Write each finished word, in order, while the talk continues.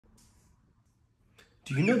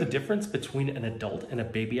Do you know the difference between an adult and a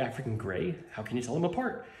baby African Grey? How can you tell them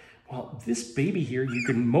apart? Well, this baby here, you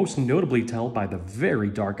can most notably tell by the very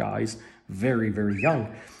dark eyes, very, very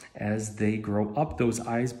young. As they grow up, those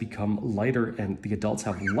eyes become lighter and the adults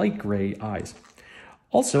have light gray eyes.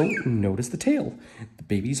 Also, notice the tail. The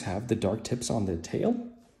babies have the dark tips on the tail.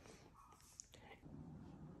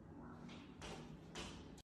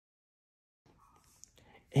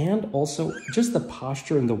 And also just the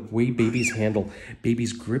posture and the way babies handle.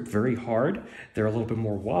 Babies grip very hard. They're a little bit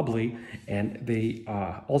more wobbly, and they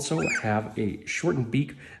also have a shortened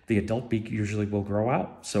beak. The adult beak usually will grow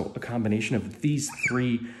out. So a combination of these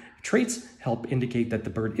three traits help indicate that the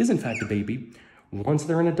bird is in fact a baby. Once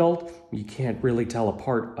they're an adult, you can't really tell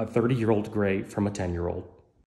apart a 30-year-old gray from a 10-year-old.